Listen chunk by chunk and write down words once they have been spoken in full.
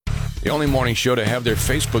The only morning show to have their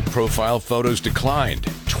Facebook profile photos declined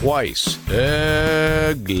twice.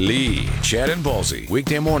 Ugly. Chad and Ballsy,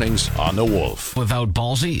 weekday mornings on The Wolf. Without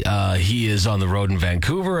Ballsy, he is on the road in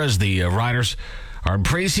Vancouver as the Riders are in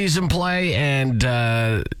preseason play, and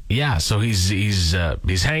so he's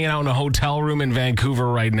hanging out in a hotel room in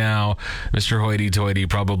Vancouver right now. Mr. Hoity-toity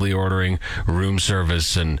probably ordering room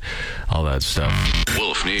service and all that stuff.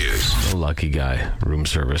 Wolf News. A lucky guy, room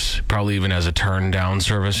service. Probably even has a turn-down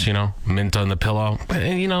service, mint on the pillow.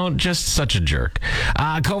 Just such a jerk.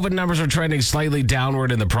 COVID numbers are trending slightly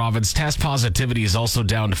downward in the province. Test positivity is also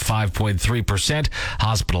down to 5.3%.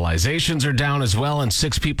 Hospitalizations are down as well, and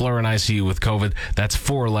 6 people are in ICU with COVID. That's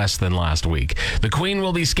 4 less than last week. The Queen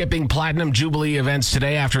will be skipping Platinum Jubilee events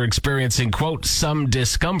today after experiencing, quote, some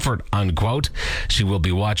discomfort, unquote. She will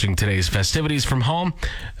be watching today's festivities from home.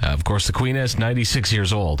 Of course, the Queen is 96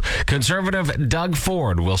 years old. Conservative Doug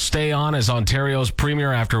Ford will stay on as Ontario's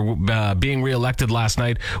premier after being re-elected last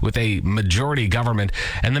night with a majority government.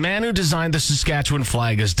 And the man who designed the Saskatchewan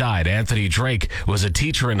flag has died. Anthony Drake was a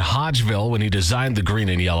teacher in Hodgeville when he designed the green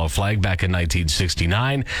and yellow flag back in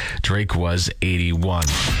 1969. Drake was 81.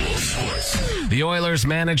 The Oilers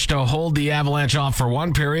managed to hold the Avalanche off for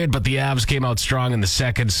one period, but the Avs came out strong in the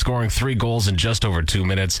second, scoring 3 goals in just over 2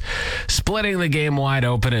 minutes, splitting the game wide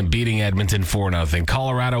open and beating Edmonton 4-0.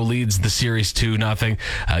 Colorado leads the series 2-0.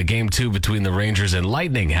 Game 2 between the Rangers and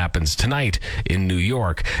Lightning happens tonight in New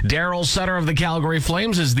York. Daryl Sutter of the Calgary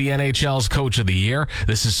Flames is the NHL's Coach of the Year.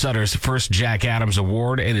 This is Sutter's first Jack Adams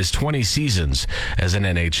Award in his 20 seasons as an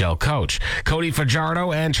NHL coach. Cody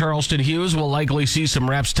Fajardo and Charleston Hughes will likely see some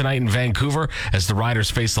reps tonight in Vancouver as the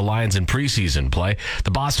Riders face the Lions in preseason play.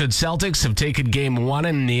 The Boston Celtics have taken Game 1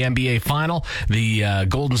 in the NBA Final. The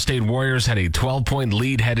Golden State Warriors had a 12-point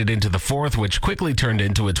lead headed into the fourth, which quickly turned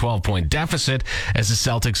into a 12-point deficit as the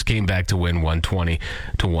Celtics came back to win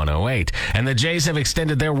 120-108. And the Jays have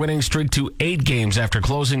extended their winning streak to 8 games after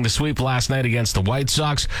closing the sweep last night against the White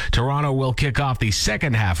Sox. Toronto will kick off the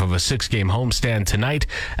second half of a 6-game homestand tonight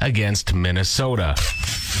against Minnesota.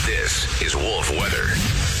 This is Wolf Weather.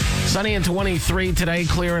 Sunny and 23 today,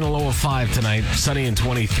 clear and a low of 5 tonight. Sunny and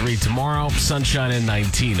 23 tomorrow, sunshine and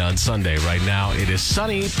 19 on Sunday. Right now, it is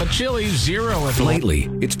sunny, but chilly, 0 at the Lately,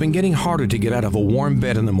 it's been getting harder to get out of a warm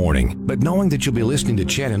bed in the morning, but knowing that you'll be listening to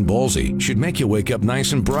Chad and Ballsy should make you wake up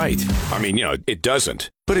nice and bright. I mean, it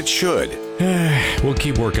doesn't, but it should. We'll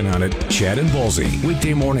keep working on it. Chad and Ballsy,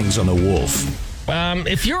 weekday mornings on The Wolf.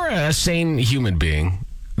 If you're a sane human being,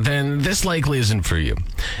 then this likely isn't for you.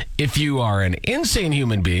 If you are an insane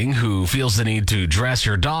human being who feels the need to dress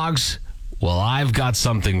your dogs, well, I've got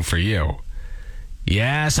something for you.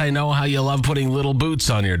 Yes, I know how you love putting little boots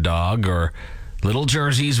on your dog or little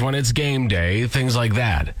jerseys when it's game day, things like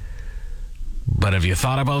that. But have you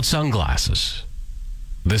thought about sunglasses?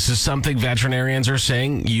 This is something veterinarians are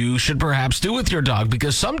saying you should perhaps do with your dog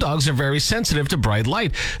because some dogs are very sensitive to bright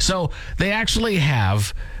light. So they actually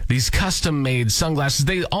have these custom-made sunglasses.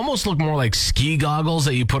 They almost look more like ski goggles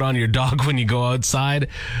that you put on your dog when you go outside.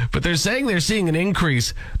 But they're saying they're seeing an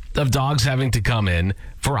increase of dogs having to come in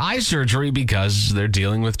for eye surgery because they're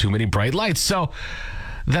dealing with too many bright lights. So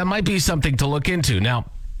that might be something to look into.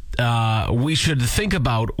 Now, we should think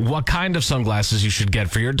about what kind of sunglasses you should get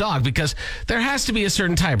for your dog because there has to be a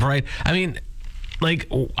certain type, right? I mean,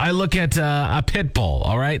 like I look at a pit bull,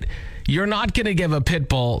 all right? You're not going to give a pit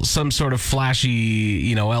bull some sort of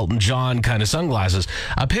flashy, Elton John kind of sunglasses.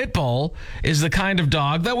 A pit bull is the kind of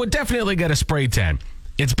dog that would definitely get a spray tan.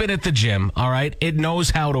 It's been at the gym, all right? It knows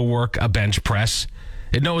how to work a bench press.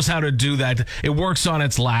 It knows how to do that. It works on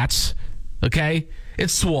its lats, okay?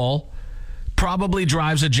 It's swole. Probably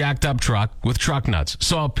drives a jacked up truck with truck nuts.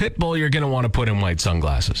 So a pit bull, you're going to want to put in white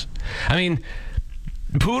sunglasses. I mean,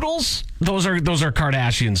 poodles, those are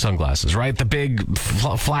Kardashian sunglasses, right? The big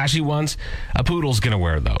flashy ones. A poodle's going to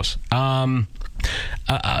wear those.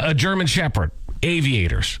 A German Shepherd,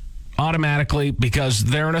 aviators, automatically because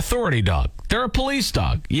they're an authority dog. They're a police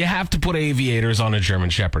dog. You have to put aviators on a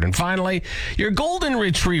German Shepherd. And finally, your golden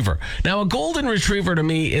retriever. Now, a golden retriever to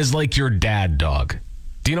me is like your dad dog.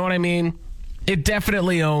 Do you know what I mean? It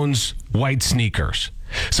definitely owns white sneakers.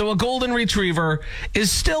 So a golden retriever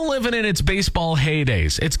is still living in its baseball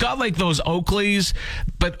heydays. It's got like those Oakleys,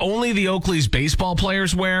 but only the Oakleys baseball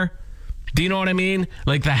players wear. Do you know what I mean?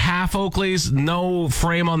 Like the half Oakleys, no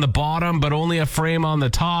frame on the bottom, but only a frame on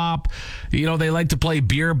the top. They like to play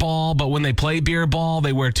beer ball, but when they play beer ball,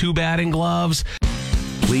 they wear 2 batting gloves.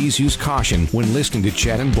 Please use caution when listening to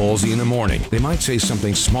Chad and Ballsy in the morning. They might say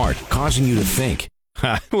something smart, causing you to think.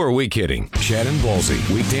 Ha, who are we kidding? Chad and Ballsy,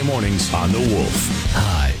 weekday mornings on The Wolf.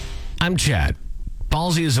 Hi, I'm Chad.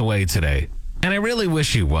 Ballsy is away today. And I really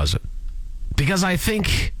wish he wasn't, because I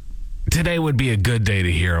think today would be a good day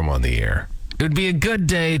to hear him on the air. It would be a good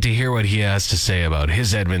day to hear what he has to say about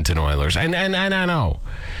his Edmonton Oilers. And I know,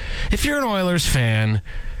 if you're an Oilers fan,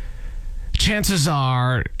 chances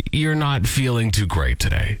are you're not feeling too great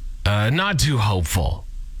today. Not too hopeful.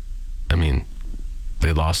 I mean,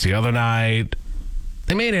 they lost the other night.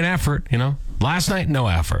 They made an effort, you know. Last night, no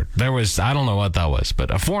effort. There was, I don't know what that was,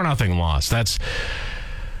 but a 4-0 loss. That's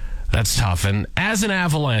tough. And as an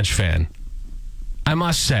Avalanche fan, I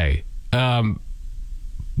must say, can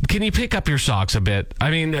you pick up your socks a bit?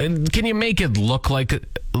 I mean, can you make it look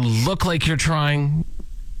like you're trying?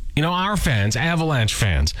 You know, our fans, Avalanche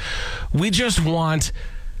fans, we just want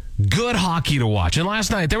good hockey to watch. And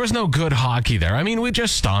last night, there was no good hockey there. I mean, we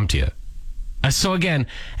just stomped you. So again,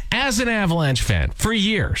 as an Avalanche fan, for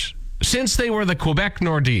years, since they were the Quebec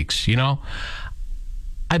Nordiques, you know,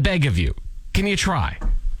 I beg of you, can you try?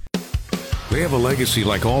 They have a legacy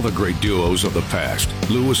like all the great duos of the past.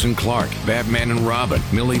 Lewis and Clark, Batman and Robin,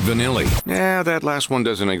 Milli Vanilli. Yeah, that last one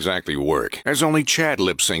doesn't exactly work, as only Chad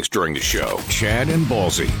lip syncs during the show. Chad and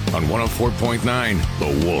Ballsy on 104.9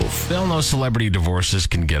 The Wolf. We all know celebrity divorces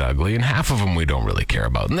can get ugly, and half of them we don't really care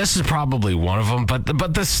about. And this is probably one of them,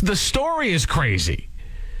 but the story is crazy.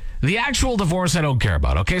 The actual divorce I don't care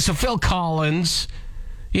about. Okay, so Phil Collins,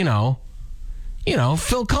 you know,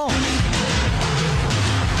 Phil Collins.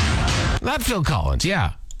 Not Phil Collins,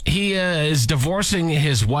 yeah. He is divorcing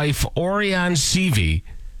his wife, Orion Seavey,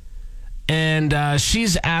 and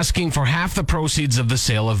she's asking for half the proceeds of the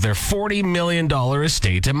sale of their $40 million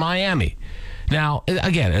estate in Miami. Now,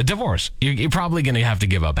 again, a divorce. You're probably going to have to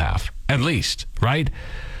give up half, at least, right?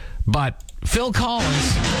 But Phil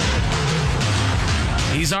Collins,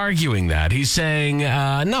 he's arguing that. He's saying,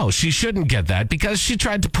 no, she shouldn't get that because she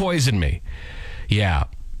tried to poison me. Yeah,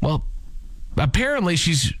 well, apparently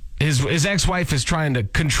his ex-wife is trying to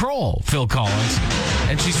control Phil Collins,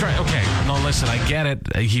 and she's trying. Okay, no, listen, I get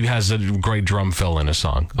it. He has a great drum fill in a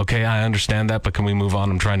song. Okay, I understand that, but can we move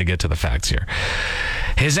on? I'm trying to get to the facts here.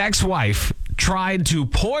 His ex-wife tried to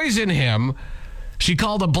poison him. She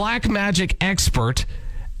called a black magic expert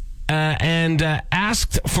and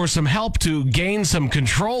asked for some help to gain some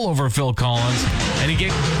control over Phil Collins. And he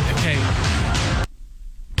gave. Okay,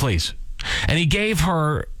 please. And he gave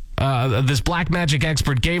her. This black magic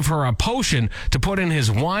expert gave her a potion to put in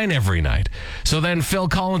his wine every night. So then Phil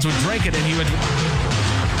Collins would drink it and he would...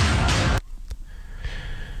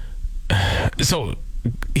 So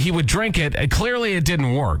he would drink it. And clearly it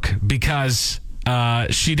didn't work because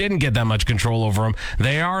she didn't get that much control over him.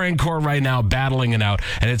 They are in court right now battling it out.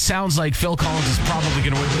 And it sounds like Phil Collins is probably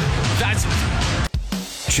going to win.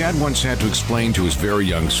 Chad once had to explain to his very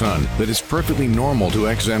young son that it's perfectly normal to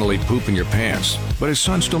accidentally poop in your pants, but his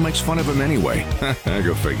son still makes fun of him anyway.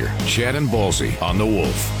 Go figure. Chad and Ballsy on The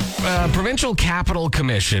Wolf. Provincial Capital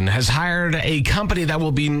Commission has hired a company that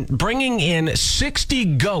will be bringing in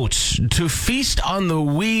 60 goats to feast on the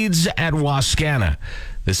weeds at Wascana.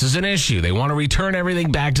 This is an issue. They want to return everything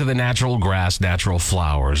back to the natural grass, natural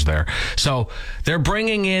flowers there. So they're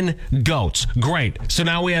bringing in goats. Great. So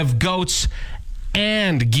now we have goats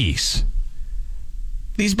and geese.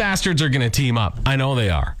 These bastards are going to team up. I know they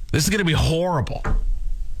are. This is going to be horrible.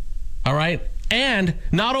 All right? And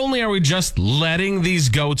not only are we just letting these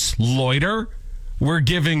goats loiter, we're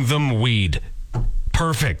giving them weed.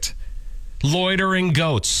 Perfect. Loitering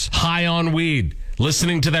goats, high on weed,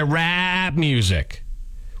 listening to their rap music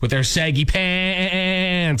with their saggy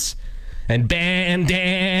pants and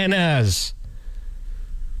bandanas.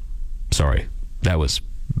 Sorry, that was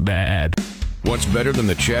bad. What's better than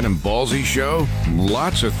the Chad and Ballsy show?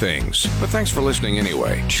 Lots of things. But thanks for listening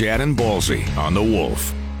anyway. Chad and Ballsy on The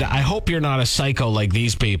Wolf. I hope you're not a psycho like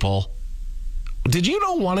these people. Did you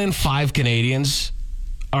know 1 in 5 Canadians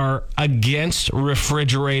are against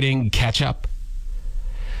refrigerating ketchup?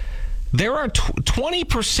 There are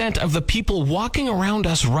 20% of the people walking around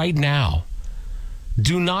us right now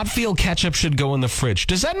do not feel ketchup should go in the fridge.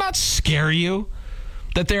 Does that not scare you?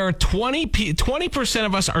 That there are 20%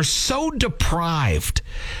 of us are so deprived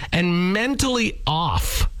and mentally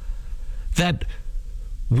off that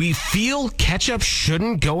we feel ketchup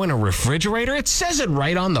shouldn't go in a refrigerator? It says it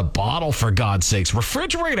right on the bottle, for God's sakes.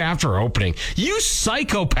 Refrigerate after opening. You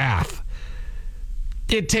psychopath.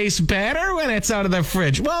 It tastes better when it's out of the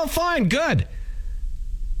fridge. Well, fine, good.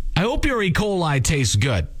 I hope your E. coli tastes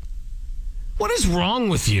good. What is wrong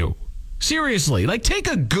with you? Seriously, take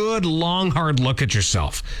a good, long, hard look at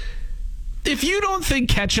yourself. If you don't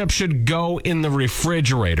think ketchup should go in the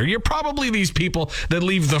refrigerator, you're probably these people that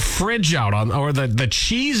leave the fridge out on, or the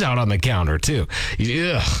cheese out on the counter, too.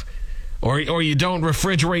 Ugh. Or you don't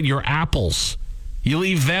refrigerate your apples. You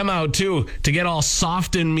leave them out, too, to get all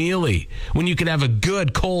soft and mealy when you can have a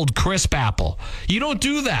good, cold, crisp apple. You don't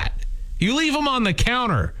do that. You leave them on the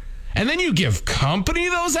counter, and then you give company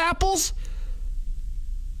those apples?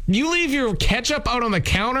 You leave your ketchup out on the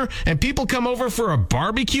counter, and people come over for a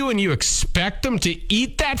barbecue, and you expect them to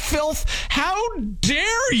eat that filth? How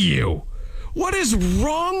dare you? What is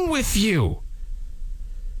wrong with you?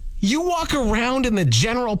 You walk around in the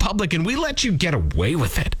general public, and we let you get away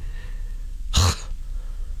with it.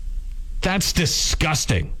 That's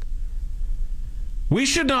disgusting. We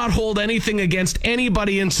should not hold anything against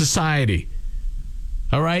anybody in society.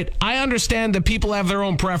 All right? I understand that people have their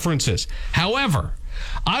own preferences. However,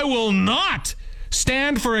 I will not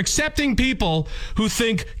stand for accepting people who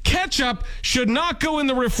think ketchup should not go in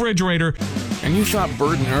the refrigerator. And you thought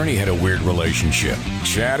Bert and Ernie had a weird relationship.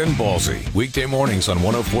 Chad and Ballsy, weekday mornings on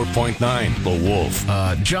 104.9 The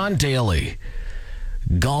Wolf. John Daly,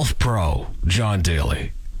 golf pro John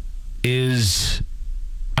Daly, is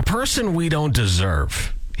a person we don't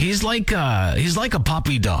deserve. He's like a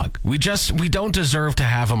puppy dog. We don't deserve to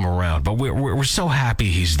have him around, but we're so happy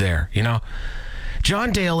he's there, you know?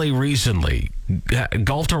 John Daly recently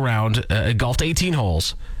golfed 18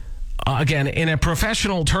 holes, again, in a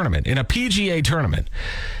professional tournament, in a PGA tournament,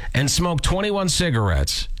 and smoked 21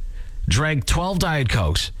 cigarettes, drank 12 Diet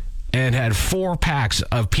Cokes, and had 4 packs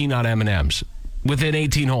of peanut M&Ms within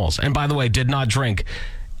 18 holes. And by the way, did not drink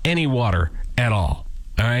any water at all.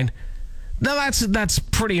 All right? Now, that's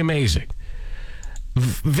pretty amazing.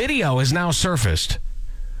 Video has now surfaced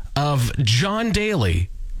of John Daly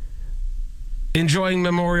enjoying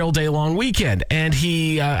Memorial Day long weekend, and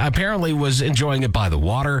he apparently was enjoying it by the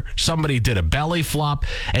water. Somebody did a belly flop,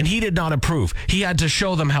 and he did not approve. He had to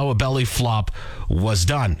show them how a belly flop was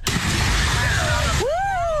done. Woo!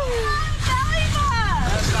 Belly flop!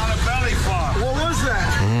 That's not a belly flop. What was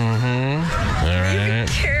that? All right.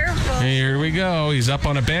 Careful. Here we go. He's up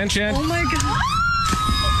on a bench end. Oh my God.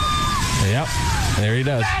 Yep. There he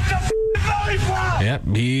does. That's a belly flop. Yep.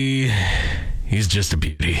 He's just a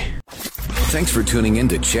beauty. Thanks for tuning in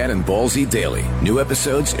to Chad and Ballsy Daily. New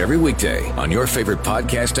episodes every weekday on your favorite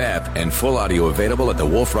podcast app and full audio available at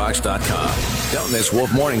thewolfrocks.com. Don't miss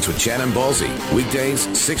Wolf Mornings with Chad and Ballsy. Weekdays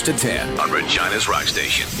 6 to 10 on Regina's Rock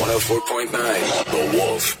Station. 104.9 The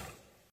Wolf.